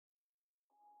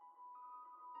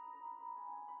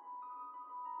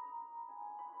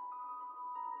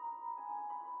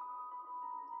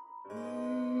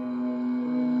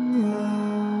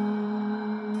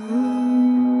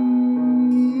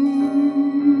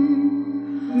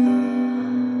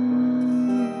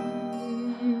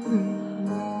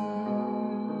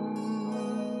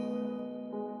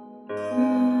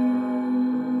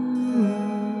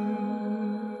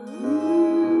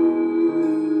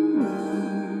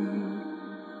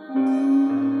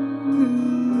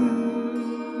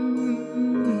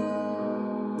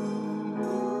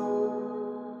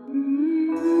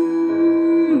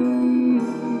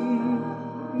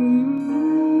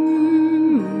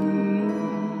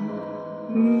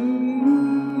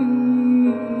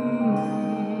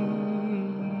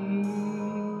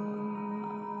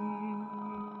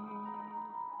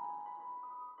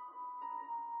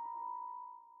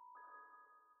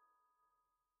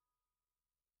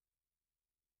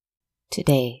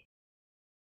Today,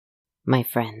 my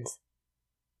friends,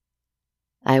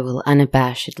 I will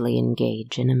unabashedly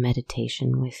engage in a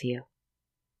meditation with you.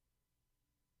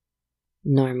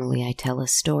 Normally I tell a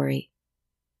story,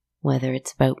 whether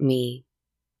it's about me,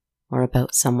 or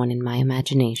about someone in my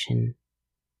imagination,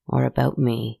 or about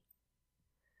me.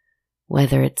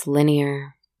 Whether it's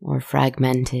linear or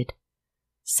fragmented,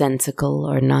 sensical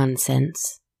or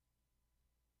nonsense,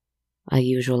 I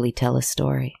usually tell a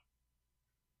story.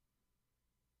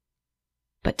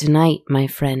 But tonight, my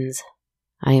friends,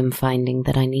 I am finding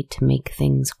that I need to make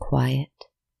things quiet.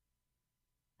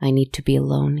 I need to be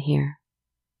alone here.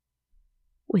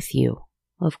 With you,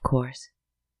 of course.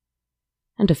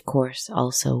 And of course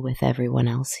also with everyone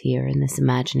else here in this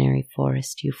imaginary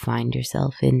forest you find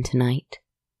yourself in tonight.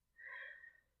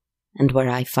 And where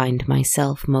I find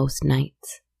myself most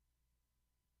nights.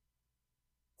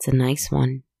 It's a nice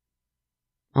one.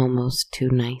 Almost too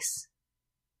nice.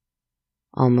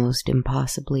 Almost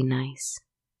impossibly nice.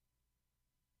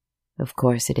 Of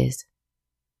course it is.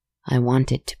 I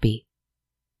want it to be.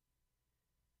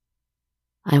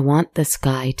 I want the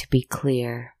sky to be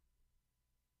clear.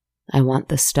 I want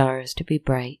the stars to be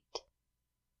bright.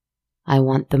 I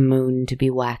want the moon to be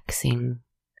waxing.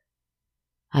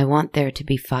 I want there to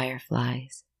be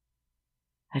fireflies.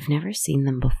 I've never seen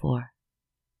them before.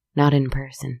 Not in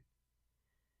person.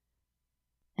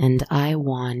 And I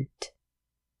want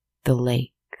the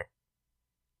lake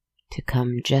to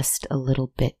come just a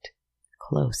little bit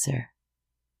closer.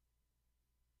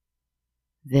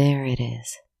 There it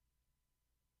is.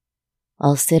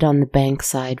 I'll sit on the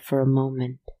bankside for a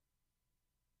moment.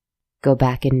 Go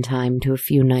back in time to a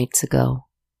few nights ago,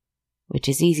 which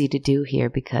is easy to do here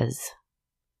because,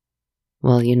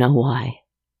 well, you know why.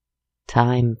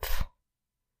 Time.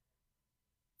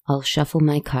 I'll shuffle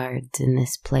my cards in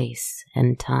this place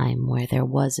and time where there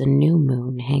was a new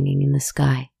moon hanging in the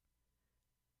sky.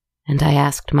 And I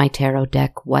asked my tarot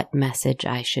deck what message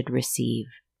I should receive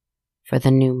for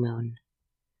the new moon.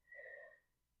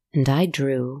 And I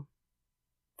drew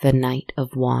the Knight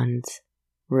of Wands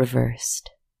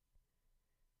reversed.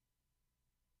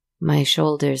 My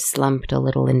shoulders slumped a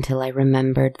little until I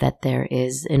remembered that there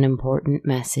is an important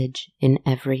message in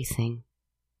everything,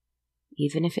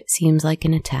 even if it seems like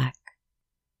an attack.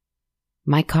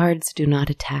 My cards do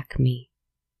not attack me.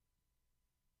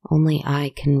 Only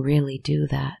I can really do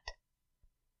that.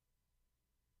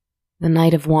 The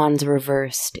Knight of Wands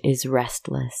reversed is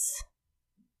restless.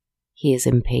 He is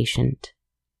impatient.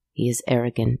 He is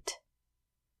arrogant.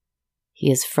 He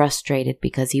is frustrated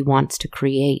because he wants to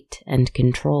create and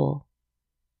control,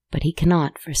 but he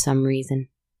cannot for some reason.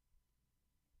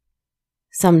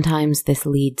 Sometimes this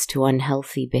leads to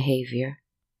unhealthy behavior.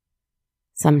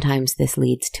 Sometimes this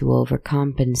leads to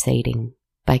overcompensating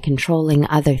by controlling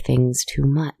other things too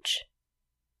much.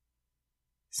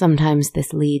 Sometimes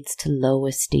this leads to low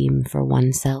esteem for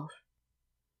oneself.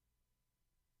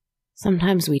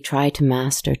 Sometimes we try to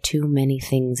master too many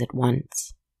things at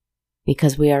once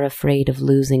because we are afraid of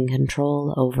losing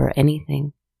control over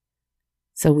anything.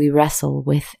 So we wrestle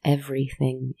with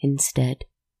everything instead,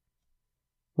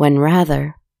 when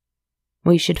rather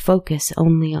we should focus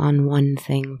only on one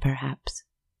thing perhaps,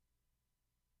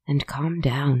 and calm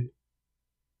down.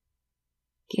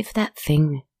 Give that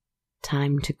thing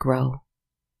time to grow.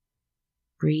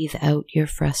 Breathe out your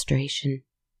frustration.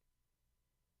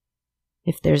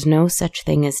 If there's no such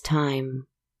thing as time,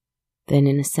 then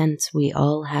in a sense we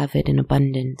all have it in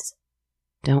abundance,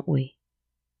 don't we?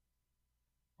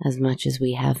 As much as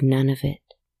we have none of it.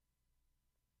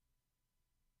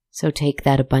 So take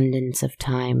that abundance of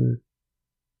time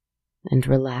and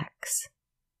relax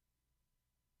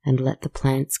and let the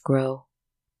plants grow.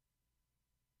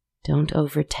 Don't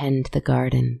overtend the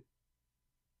garden.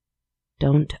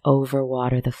 Don't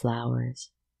overwater the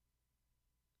flowers.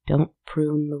 Don't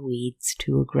prune the weeds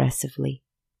too aggressively.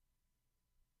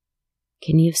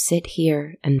 Can you sit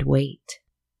here and wait?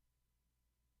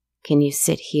 Can you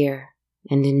sit here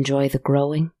and enjoy the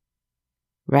growing,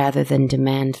 rather than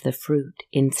demand the fruit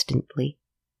instantly?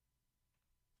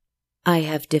 I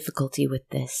have difficulty with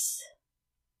this,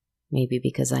 maybe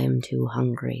because I am too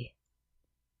hungry.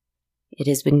 It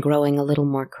has been growing a little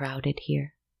more crowded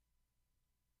here.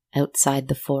 Outside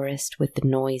the forest with the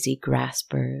noisy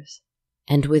graspers,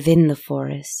 and within the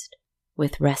forest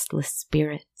with restless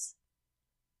spirits,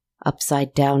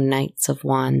 upside-down Knights of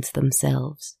Wands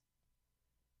themselves.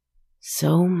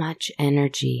 So much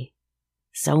energy,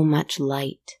 so much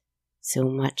light, so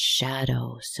much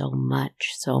shadow, so much.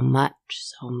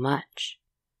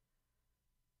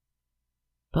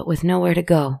 But with nowhere to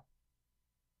go.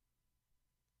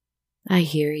 I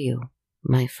hear you,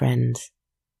 my friends.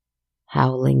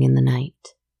 howling in the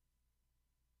night.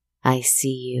 I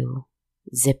see you,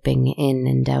 zipping in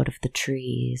and out of the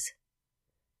trees.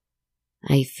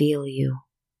 I feel you,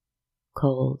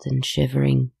 cold and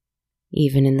shivering,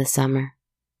 even in the summer.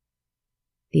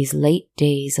 These late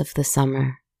days of the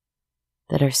summer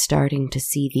that are starting to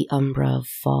see the umbra of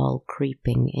fall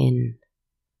creeping in.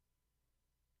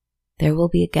 There will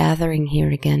be a gathering here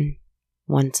again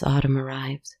once autumn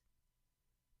arrives.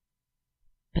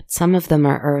 But some of them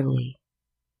are early.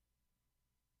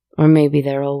 Or maybe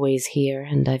they're always here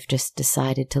and I've just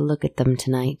decided to look at them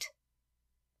tonight.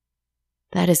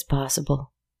 That is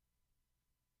possible.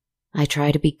 I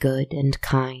try to be good and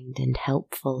kind and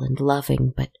helpful and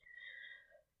loving, but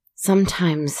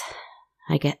sometimes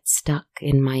I get stuck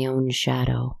in my own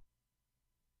shadow.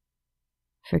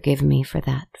 Forgive me for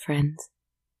that, friends.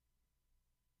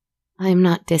 I am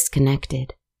not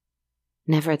disconnected.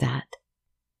 Never that.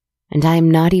 And I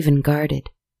am not even guarded,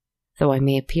 though I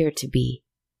may appear to be.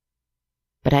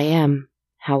 But I am,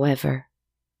 however,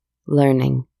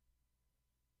 learning.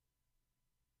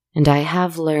 And I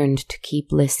have learned to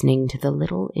keep listening to the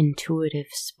little intuitive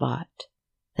spot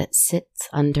that sits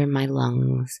under my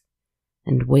lungs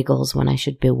and wiggles when I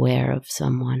should beware of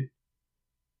someone,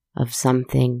 of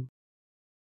something,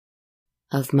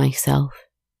 of myself,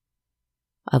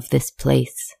 of this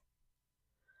place.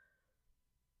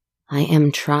 I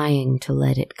am trying to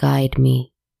let it guide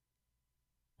me,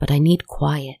 but I need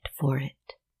quiet for it.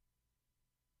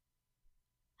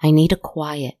 I need a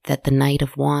quiet that the Knight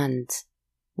of Wands,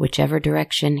 whichever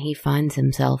direction he finds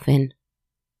himself in,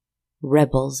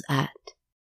 rebels at.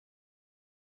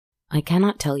 I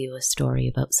cannot tell you a story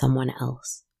about someone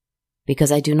else,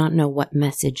 because I do not know what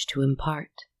message to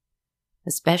impart,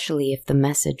 especially if the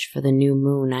message for the new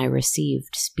moon I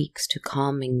received speaks to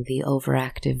calming the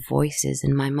overactive voices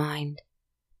in my mind,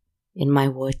 in my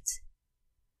woods.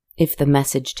 If the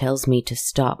message tells me to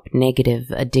stop negative,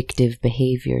 addictive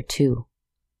behavior too.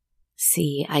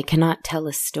 See, I cannot tell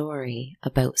a story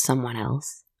about someone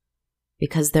else,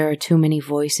 because there are too many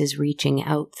voices reaching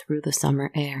out through the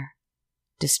summer air,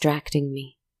 distracting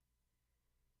me.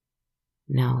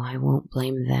 No, I won't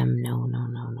blame them. No.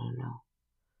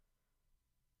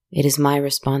 It is my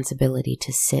responsibility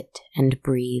to sit and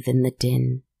breathe in the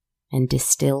din and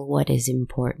distill what is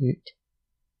important.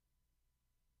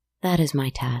 That is my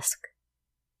task.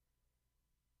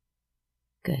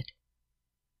 Good.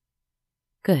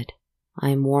 I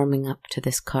am warming up to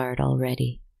this card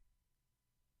already.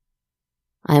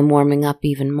 I am warming up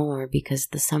even more because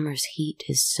the summer's heat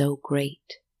is so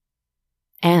great.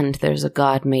 And there's a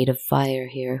god made of fire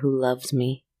here who loves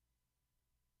me.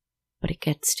 But it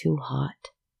gets too hot.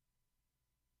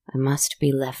 I must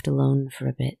be left alone for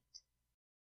a bit.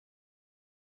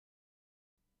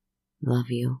 Love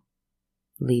you.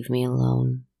 Leave me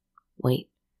alone. Wait.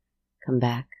 Come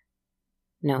back.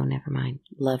 No, never mind.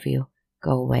 Love you.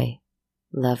 Go away.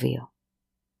 Love you.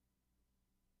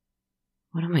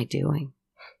 What am I doing?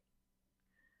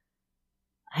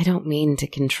 I don't mean to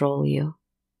control you.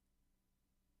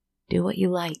 Do what you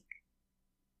like.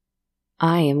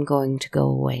 I am going to go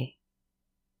away.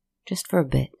 Just for a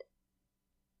bit.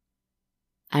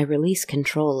 I release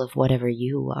control of whatever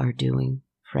you are doing,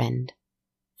 friend,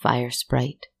 fire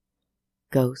sprite,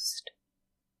 ghost,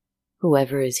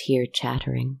 whoever is here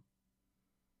chattering.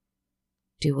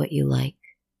 Do what you like.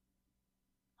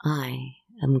 I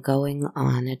am going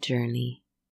on a journey.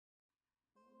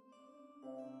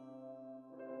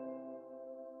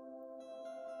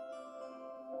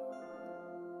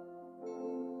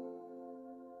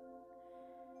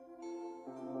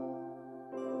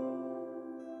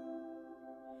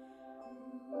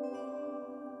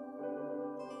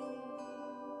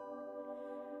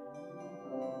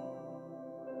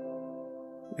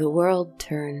 The world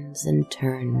turns and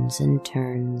turns and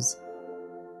turns.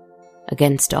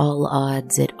 Against all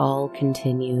odds, it all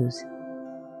continues.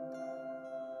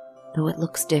 Though it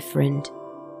looks different,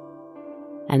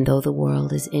 and though the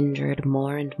world is injured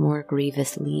more and more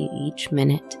grievously each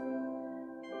minute,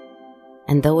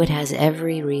 and though it has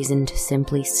every reason to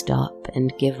simply stop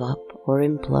and give up or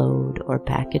implode or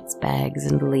pack its bags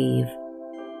and leave,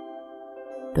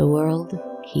 the world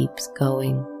keeps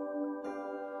going.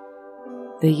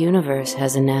 The universe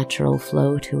has a natural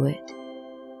flow to it,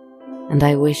 and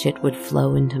I wish it would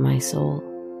flow into my soul,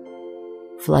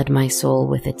 flood my soul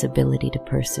with its ability to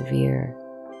persevere,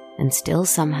 and still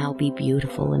somehow be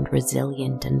beautiful and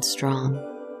resilient and strong.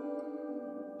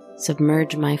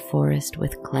 Submerge my forest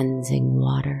with cleansing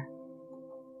water.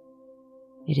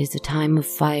 It is a time of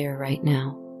fire right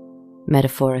now,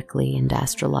 metaphorically and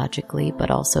astrologically, but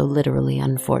also literally,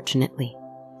 unfortunately.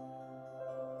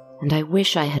 and I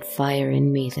wish I had fire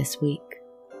in me this week.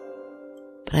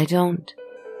 But I don't.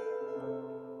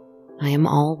 I am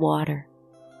all water.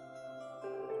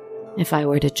 If I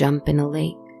were to jump in a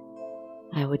lake,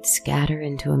 I would scatter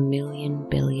into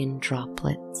 1,000,000,000,000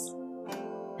 droplets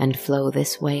and flow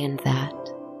this way and that,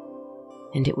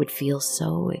 and it would feel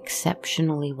so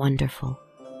exceptionally wonderful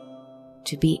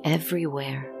to be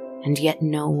everywhere and yet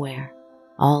nowhere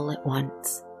all at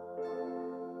once.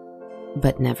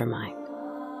 But never mind.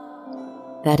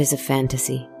 That is a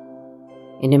fantasy,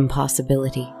 an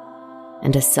impossibility,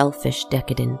 and a selfish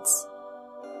decadence.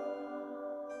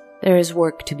 There is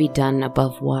work to be done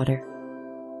above water.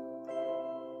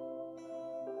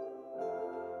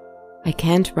 I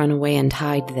can't run away and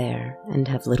hide there and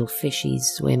have little fishies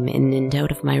swim in and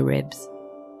out of my ribs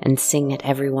and sing at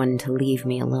everyone to leave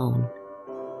me alone.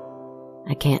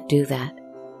 I can't do that.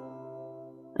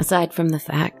 Aside from the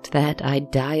fact that I'd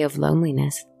die of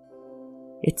loneliness,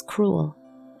 it's cruel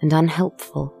and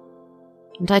unhelpful,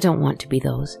 and I don't want to be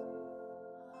those.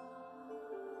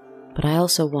 But I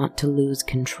also want to lose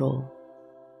control.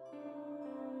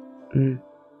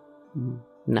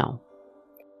 No.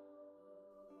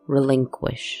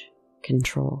 Relinquish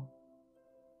control.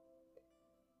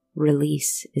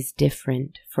 Release is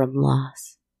different from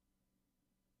loss.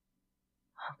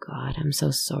 Oh God, I'm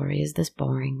so sorry. Is this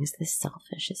boring? Is this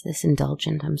selfish? Is this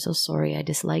indulgent? I'm so sorry. I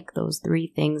dislike those 3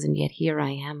 things, and yet here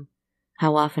I am.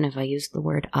 How often have I used the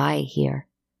word I here?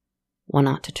 One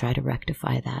ought to try to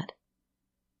rectify that.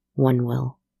 One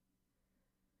will.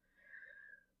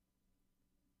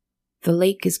 The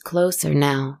lake is closer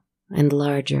now and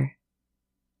larger.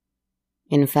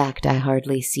 In fact, I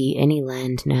hardly see any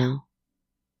land now.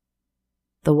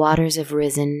 The waters have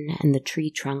risen and the tree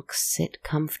trunks sit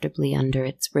comfortably under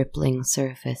its rippling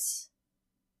surface.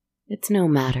 It's no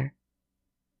matter.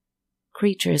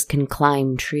 Creatures can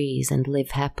climb trees and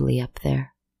live happily up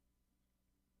there.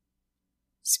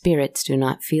 Spirits do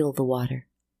not feel the water.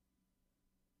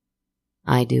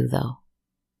 I do, though.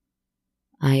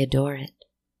 I adore it.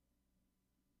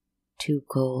 Too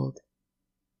cold,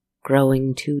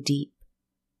 growing too deep.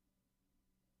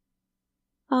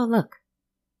 Oh, look.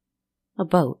 A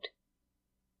boat.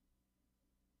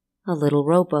 A little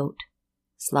rowboat,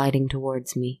 sliding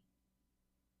towards me.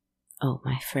 Oh,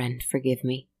 my friend, forgive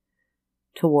me.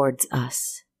 Towards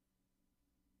us.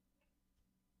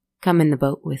 Come in the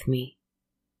boat with me.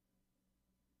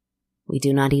 We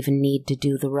do not even need to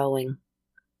do the rowing.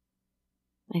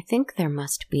 I think there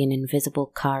must be an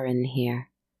invisible Karin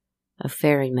here, a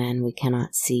ferryman we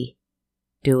cannot see,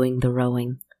 doing the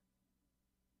rowing.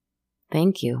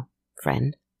 Thank you,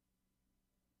 friend.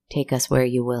 Take us where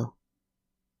you will.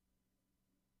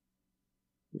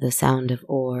 The sound of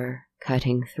oar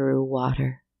cutting through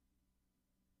water.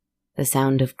 The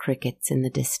sound of crickets in the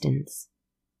distance.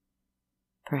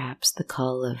 Perhaps the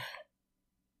call of...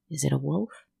 is it a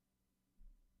wolf?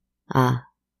 Ah,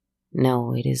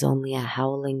 no, it is only a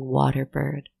howling water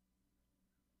bird.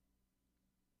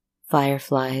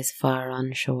 Fireflies far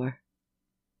on shore.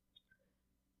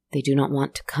 They do not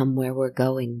want to come where we're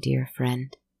going, dear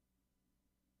friend.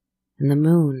 And the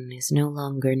moon is no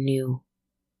longer new.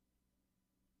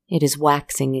 It is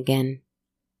waxing again.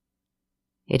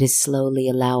 It is slowly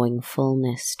allowing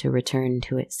fullness to return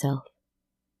to itself.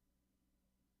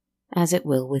 As it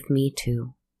will with me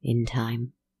too, in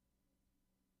time.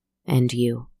 And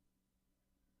you.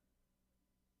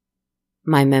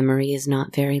 My memory is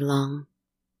not very long.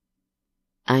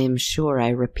 I am sure I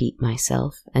repeat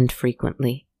myself, and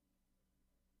frequently.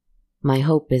 My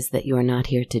hope is that you are not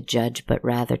here to judge, but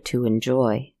rather to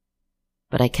enjoy.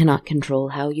 But I cannot control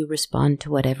how you respond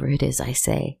to whatever it is I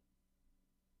say.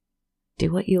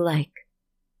 Do what you like.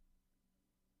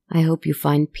 I hope you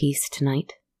find peace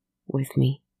tonight, with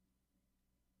me.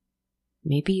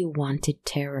 Maybe you wanted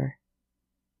terror.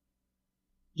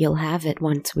 You'll have it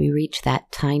once we reach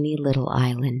that tiny little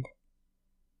island.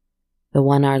 The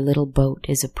one our little boat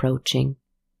is approaching.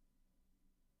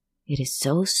 It is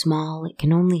so small it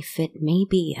can only fit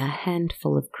maybe a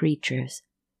handful of creatures.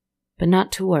 But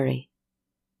not to worry.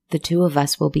 The 2 of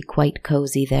us will be quite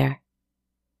cozy there.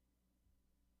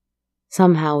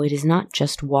 Somehow it is not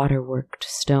just water-worked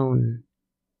stone,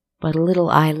 but a little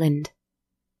island,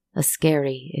 a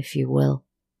skerry, if you will,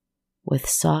 with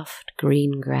soft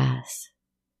green grass,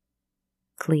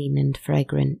 clean and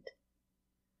fragrant.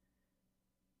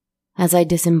 As I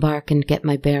disembark and get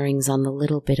my bearings on the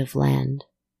little bit of land,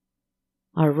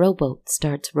 our rowboat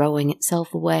starts rowing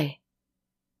itself away,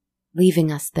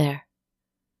 leaving us there.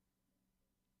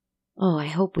 Oh, I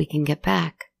hope we can get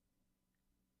back.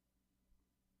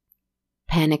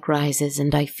 Panic rises,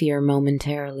 and I fear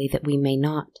momentarily that we may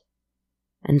not.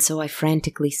 and so I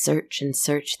frantically search and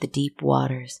search the deep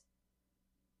waters.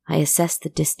 I assess the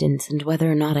distance and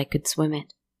whether or not I could swim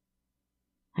it.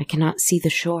 I cannot see the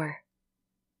shore.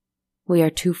 We are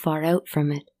too far out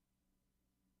from it.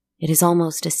 It is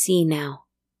almost a sea now.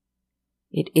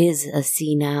 It is a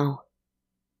sea now.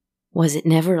 Was it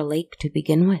never a lake to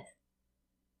begin with?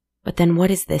 But then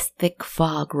what is this thick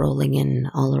fog rolling in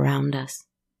all around us?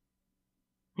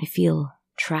 I feel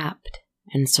trapped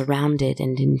and surrounded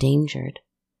and endangered.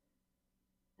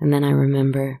 And then I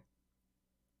remember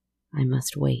I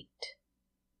must wait.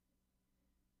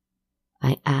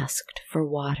 I asked for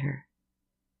water.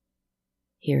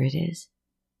 Here it is.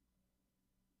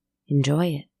 Enjoy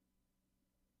it.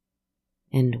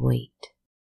 And wait.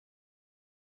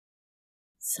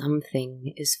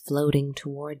 Something is floating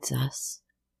towards us.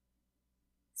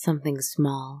 Something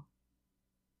small.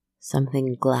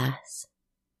 Something glass.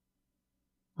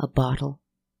 A bottle.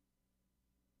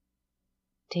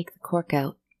 Take the cork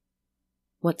out.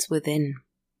 What's within?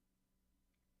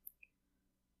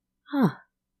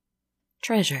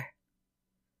 Treasure.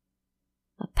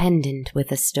 A pendant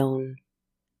with a stone,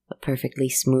 a perfectly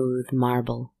smooth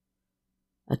marble,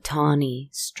 a tawny,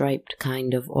 striped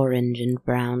kind of orange and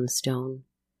brown stone,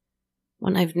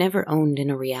 one I've never owned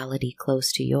in a reality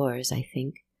close to yours, I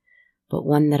think, but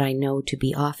one that I know to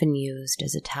be often used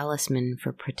as a talisman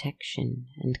for protection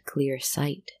and clear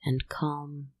sight and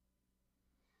calm.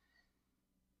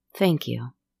 Thank you,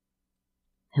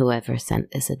 whoever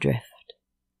sent this adrift.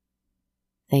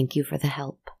 Thank you for the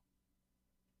help.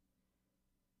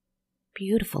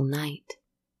 Beautiful night.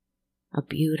 A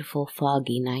beautiful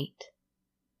foggy night.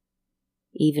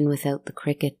 Even without the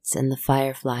crickets and the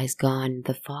fireflies gone,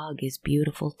 the fog is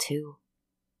beautiful too.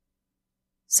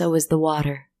 So is the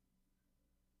water.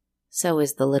 So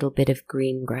is the little bit of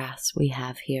green grass we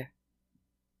have here.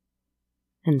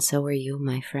 And so are you,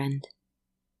 my friend.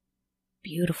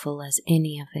 Beautiful as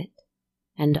any of it,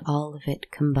 and all of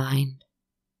it combined.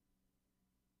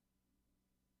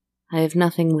 I have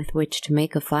nothing with which to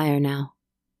make a fire now.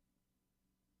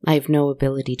 I have no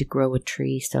ability to grow a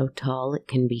tree so tall it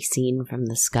can be seen from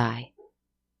the sky.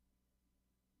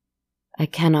 I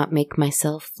cannot make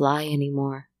myself fly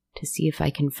anymore to see if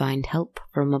I can find help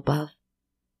from above.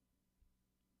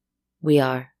 We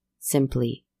are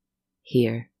simply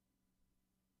here.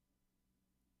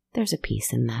 There's a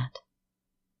peace in that,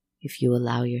 if you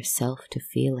allow yourself to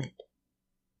feel it.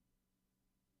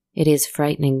 It is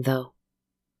frightening, though,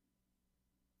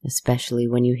 especially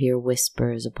when you hear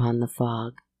whispers upon the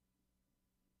fog,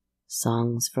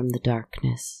 songs from the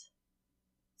darkness,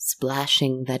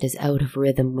 splashing that is out of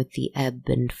rhythm with the ebb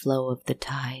and flow of the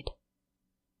tide.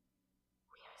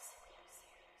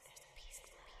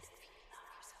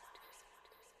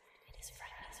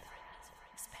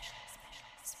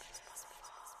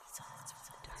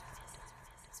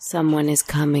 Someone is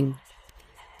coming.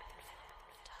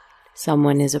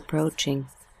 Someone is approaching.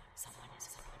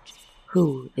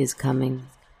 Who is coming?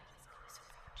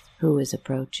 Who is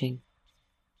approaching?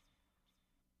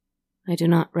 I do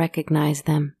not recognize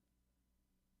them.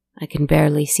 I can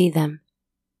barely see them.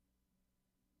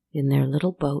 In their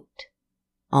little boat,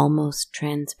 almost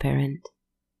transparent,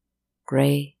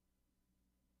 gray,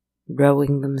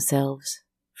 rowing themselves,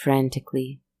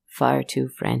 frantically, far too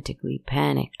frantically,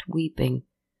 panicked, weeping,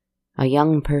 a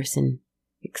young person,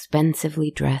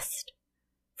 expensively dressed,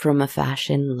 from a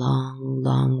fashion long,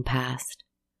 long past,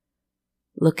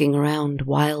 looking around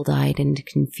wild-eyed and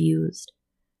confused,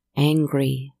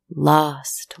 angry,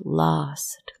 lost.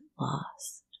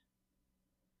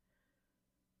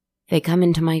 They come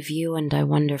into my view and I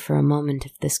wonder for a moment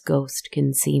if this ghost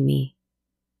can see me.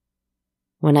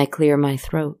 When I clear my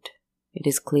throat, it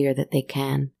is clear that they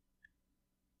can.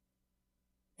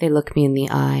 They look me in the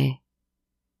eye,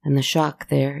 and the shock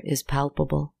there is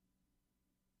palpable.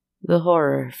 The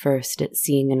horror first at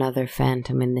seeing another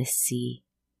phantom in this sea,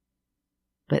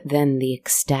 but then the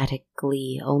ecstatic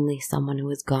glee only someone who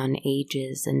has gone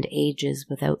ages and ages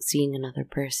without seeing another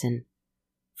person,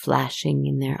 flashing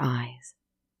in their eyes.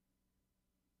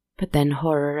 But then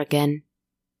horror again,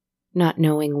 not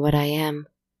knowing what I am,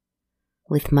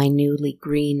 with my newly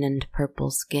green and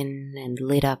purple skin and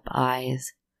lit up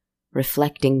eyes,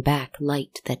 reflecting back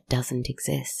light that doesn't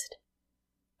exist,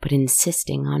 but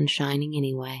insisting on shining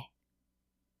anyway.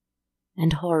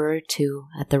 And horror, too,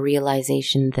 at the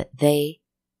realization that they,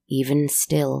 even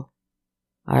still,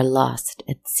 are lost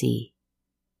at sea.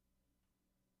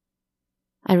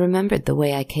 I remembered the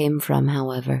way I came from,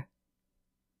 however,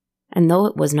 and though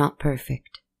it was not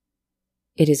perfect,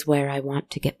 it is where I want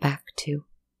to get back to.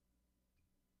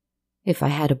 If I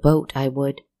had a boat, I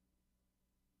would.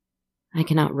 I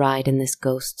cannot ride in this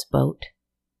ghost's boat,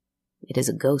 It is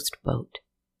a ghost boat.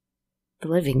 The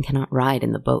living cannot ride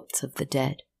in the boats of the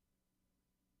dead.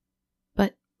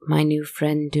 But, my new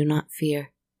friend, do not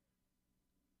fear.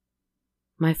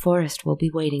 My forest will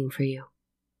be waiting for you.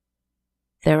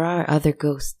 There are other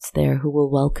ghosts there who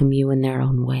will welcome you in their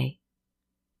own way,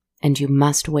 and you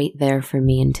must wait there for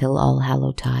me until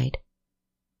All-Hallow-Tide.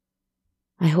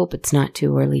 I hope it's not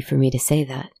too early for me to say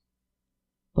that,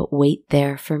 but wait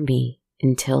there for me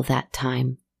until that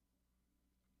time.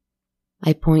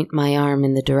 I point my arm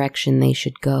in the direction they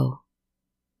should go.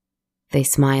 They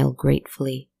smile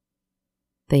gratefully.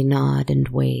 They nod and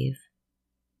wave.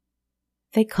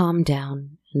 They calm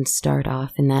down and start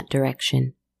off in that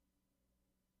direction.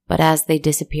 But as they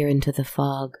disappear into the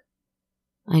fog,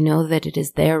 I know that it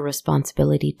is their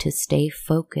responsibility to stay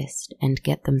focused and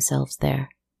get themselves there.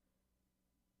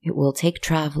 It will take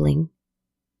traveling.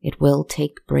 It will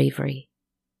take bravery.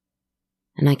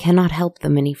 And I cannot help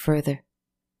them any further.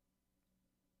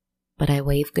 But I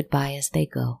wave goodbye as they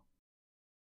go.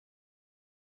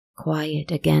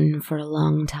 Quiet again for a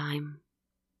long time.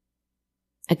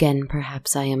 Again,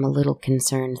 perhaps I am a little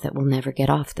concerned that we'll never get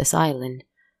off this island.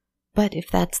 But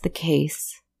if that's the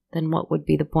case, then what would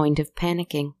be the point of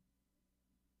panicking?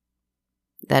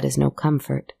 That is no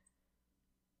comfort.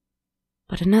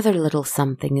 But another little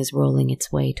something is rolling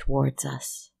its way towards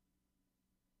us.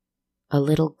 A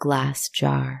little glass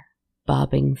jar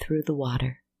bobbing through the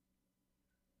water.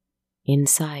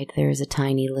 Inside there is a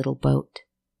tiny little boat,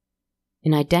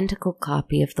 an identical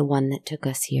copy of the one that took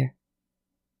us here.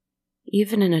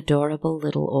 Even an adorable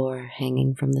little oar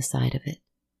hanging from the side of it.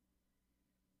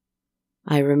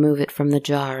 I remove it from the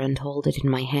jar and hold it in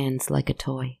my hands like a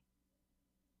toy.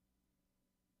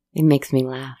 It makes me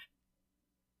laugh.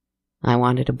 I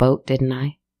wanted a boat, didn't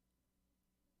I?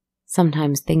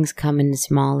 Sometimes things come in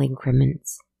small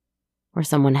increments, or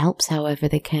someone helps however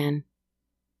they can,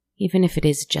 even if it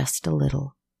is just a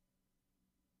little.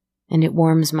 And it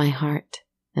warms my heart,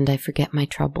 and I forget my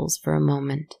troubles for a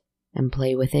moment and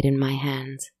play with it in my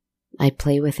hands. I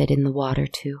play with it in the water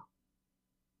too.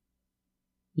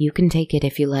 You can take it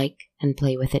if you like and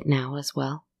play with it now as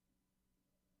well.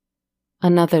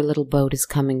 Another little boat is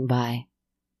coming by,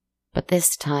 but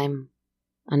this time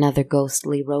another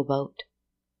ghostly rowboat.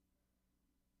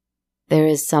 There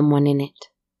is someone in it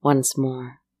once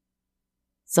more.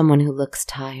 Someone who looks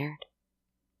tired.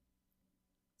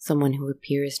 Someone who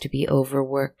appears to be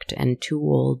overworked and too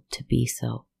old to be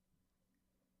so.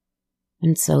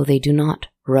 And so they do not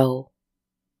row.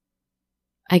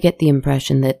 I get the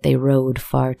impression that they rowed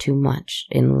far too much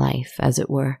in life, as it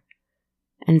were,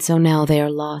 and so now they are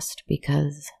lost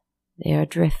because they are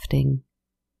drifting.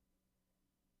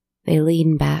 They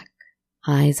lean back,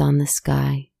 eyes on the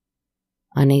sky,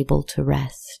 unable to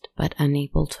rest, but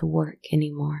unable to work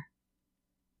anymore.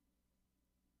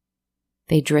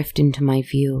 They drift into my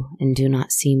view and do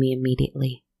not see me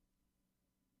immediately.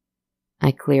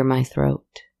 I clear my throat,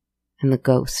 and the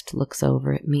ghost looks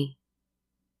over at me,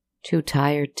 too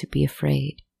tired to be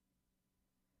afraid.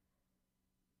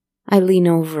 I lean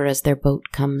over as their boat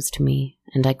comes to me,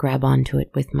 and I grab onto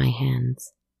it with my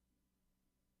hands.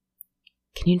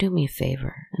 Can you do me a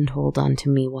favor and hold on to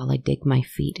me while I dig my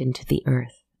feet into the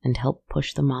earth and help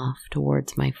push them off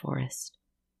towards my forest?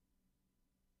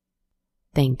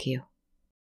 Thank you.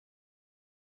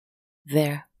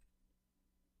 There.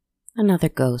 Another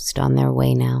ghost on their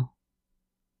way now.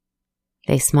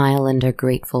 They smile and are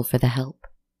grateful for the help.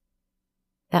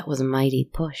 That was a mighty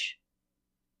push.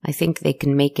 I think they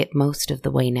can make it most of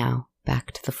the way now,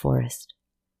 back to the forest.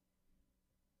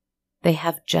 They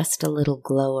have just a little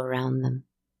glow around them,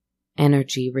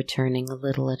 energy returning a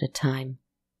little at a time,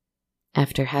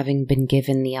 after having been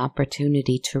given the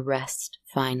opportunity to rest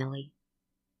finally.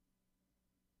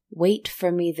 Wait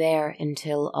for me there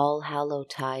until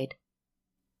All-Hallow-Tide,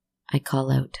 I call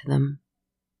out to them.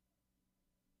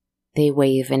 They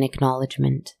wave in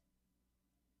acknowledgement.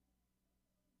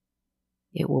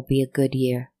 It will be a good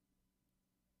year.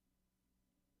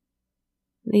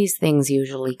 These things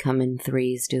usually come in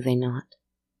threes, do they not?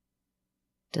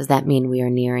 Does that mean we are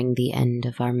nearing the end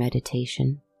of our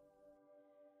meditation?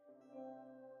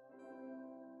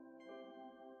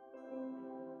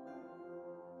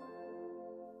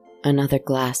 Another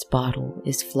glass bottle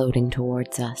is floating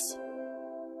towards us.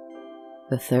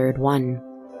 The third one,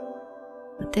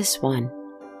 but this one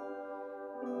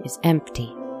is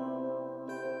empty.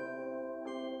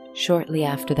 Shortly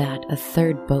after that, a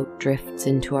third boat drifts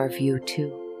into our view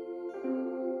too,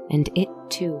 and it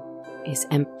too is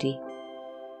empty.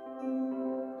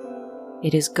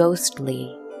 It is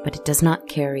ghostly, but it does not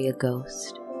carry a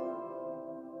ghost.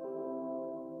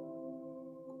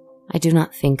 I do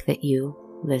not think that you,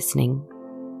 listening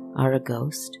are a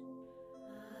ghost?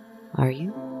 Are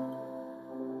you?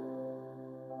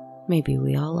 Maybe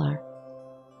we all are.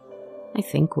 I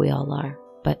think we all are,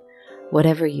 but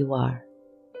whatever you are,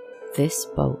 this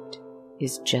boat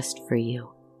is just for you.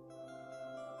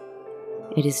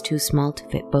 It is too small to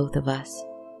fit both of us,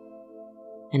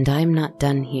 and I'm not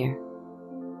done here.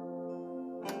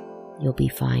 You'll be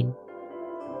fine.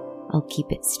 I'll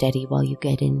keep it steady while you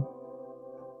get in.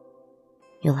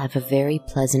 You'll have a very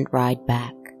pleasant ride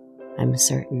back, I'm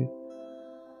certain.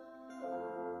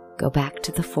 Go back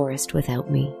to the forest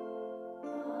without me.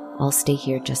 I'll stay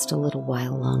here just a little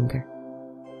while longer,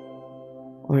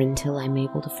 or until I'm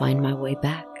able to find my way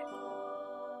back.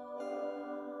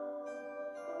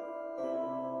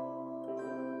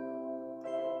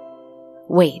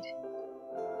 Wait.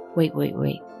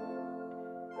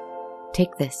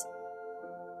 Take this.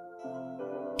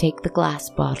 Take the glass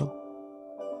bottle.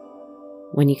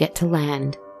 When you get to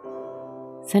land,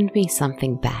 send me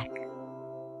something back.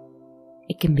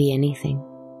 It can be anything.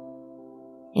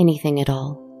 Anything at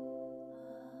all.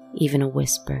 Even a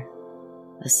whisper,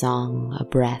 a song, a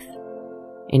breath,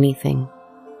 anything.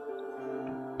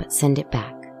 But send it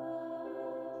back.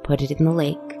 Put it in the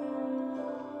lake,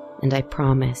 and I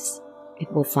promise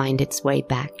it will find its way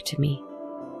back to me.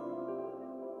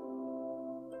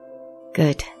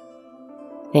 Good.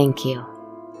 Thank you.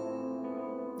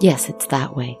 Yes, it's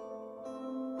that way.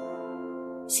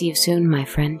 See you soon, my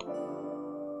friend.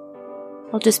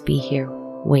 I'll just be here,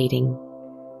 waiting,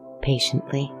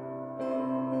 patiently.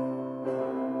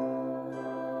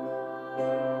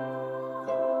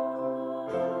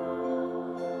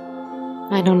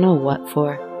 I don't know what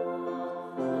for.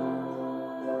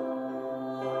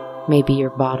 Maybe your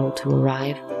bottle to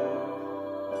arrive.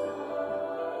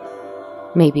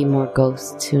 Maybe more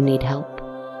ghosts who need help.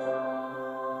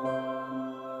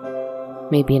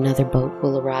 Maybe another boat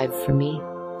will arrive for me.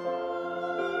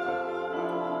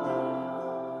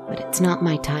 But it's not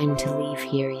my time to leave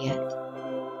here yet.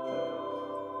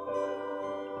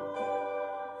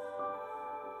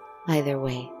 Either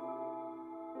way,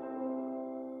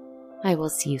 I will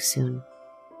see you soon.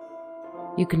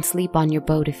 You can sleep on your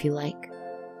boat if you like.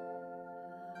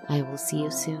 I will see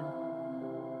you soon.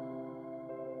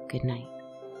 Good night.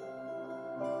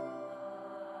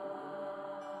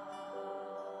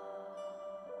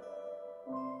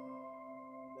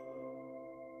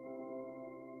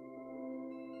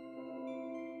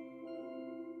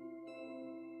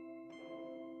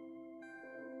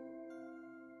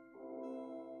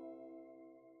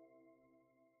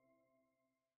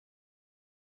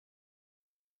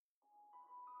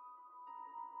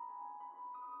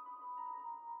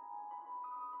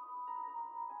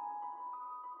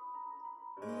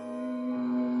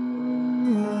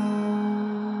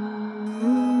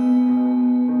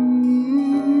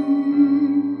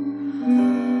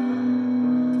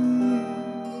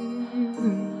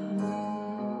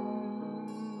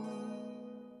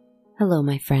 Hello,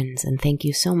 my friends, and thank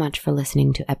you so much for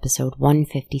listening to episode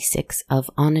 156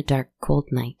 of On a Dark, Cold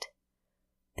Night.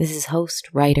 This is host,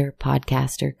 writer,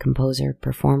 podcaster, composer,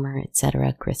 performer,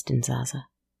 etc. Kristen Zaza.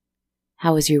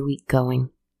 How is your week going?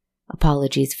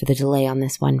 Apologies for the delay on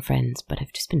this one, friends, but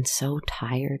I've just been so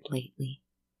tired lately.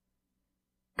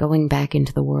 Going back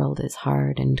into the world is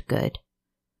hard and good.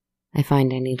 I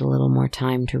find I need a little more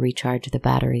time to recharge the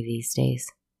battery these days.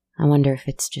 I wonder if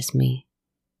it's just me.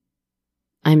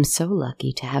 I'm so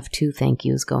lucky to have 2 thank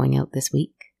yous going out this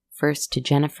week. First to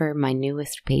Jennifer, my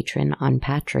newest patron on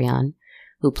Patreon,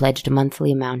 who pledged a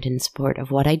monthly amount in support of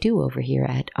what I do over here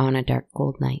at On a Dark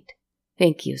Cold Night.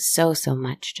 Thank you so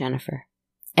much, Jennifer.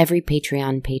 Every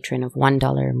Patreon patron of $1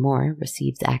 or more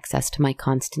receives access to my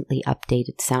constantly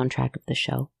updated soundtrack of the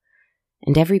show,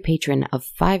 and every patron of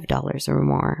 $5 or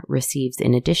more receives,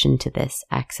 in addition to this,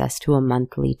 access to a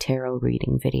monthly tarot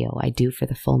reading video I do for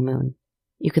the full moon.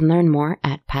 You can learn more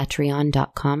at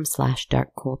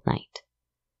patreon.com/darkcoldnight.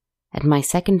 And my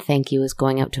second thank you is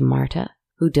going out to Marta,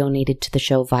 who donated to the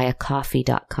show via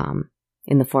Ko-fi.com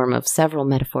in the form of several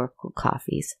metaphorical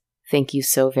coffees. Thank you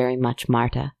so very much,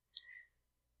 Marta.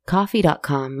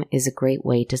 Ko-fi.com is a great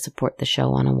way to support the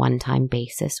show on a one-time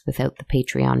basis without the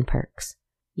Patreon perks.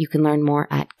 You can learn more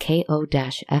at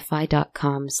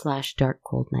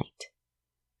ko-fi.com/darkcoldnight.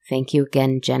 Thank you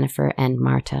again, Jennifer and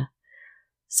Marta.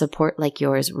 Support like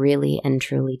yours really and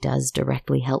truly does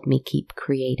directly help me keep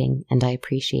creating, and I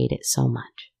appreciate it so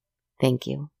much. Thank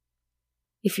you.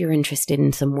 If you're interested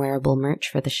in some wearable merch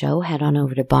for the show, head on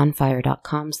over to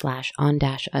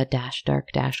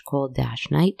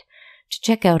bonfire.com/on-a-dark-cold-night to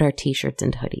check out our t-shirts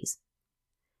and hoodies.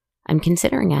 I'm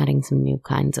considering adding some new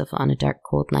kinds of On a Dark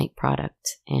Cold Night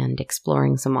products and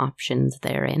exploring some options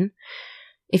therein.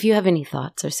 If you have any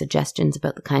thoughts or suggestions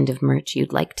about the kind of merch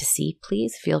you'd like to see,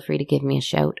 please feel free to give me a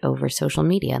shout over social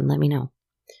media and let me know.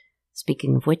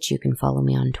 Speaking of which, you can follow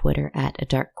me on Twitter at A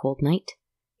Dark Cold Night,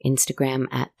 Instagram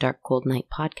at Dark Cold Night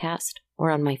Podcast, or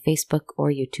on my Facebook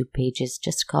or YouTube pages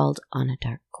just called On a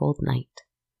Dark Cold Night.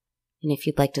 And if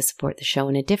you'd like to support the show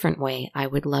in a different way, I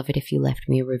would love it if you left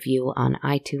me a review on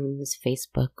iTunes,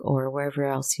 Facebook, or wherever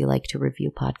else you like to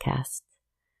review podcasts.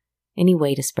 Any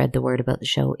way to spread the word about the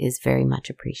show is very much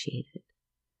appreciated.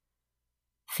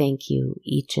 Thank you,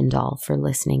 each and all, for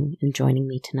listening and joining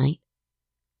me tonight.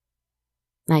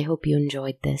 I hope you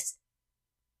enjoyed this.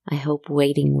 I hope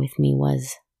waiting with me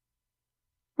was,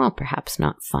 well, perhaps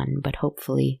not fun, but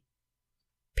hopefully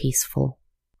peaceful,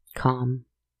 calm.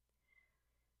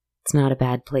 It's not a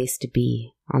bad place to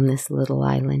be on this little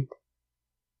island.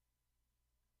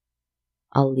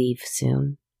 I'll leave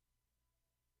soon.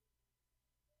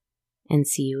 And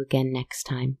see you again next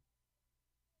time.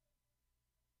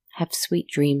 Have sweet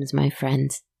dreams, my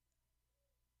friends.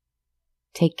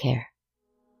 Take care.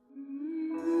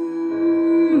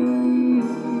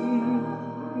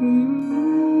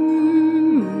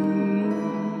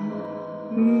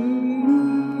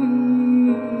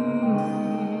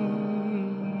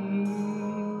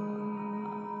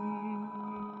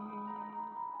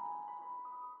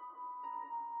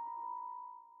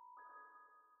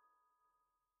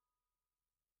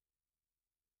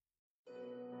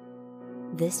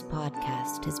 This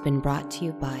podcast has been brought to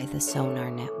you by the Sonar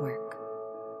Network.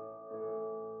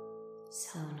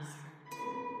 Sonar.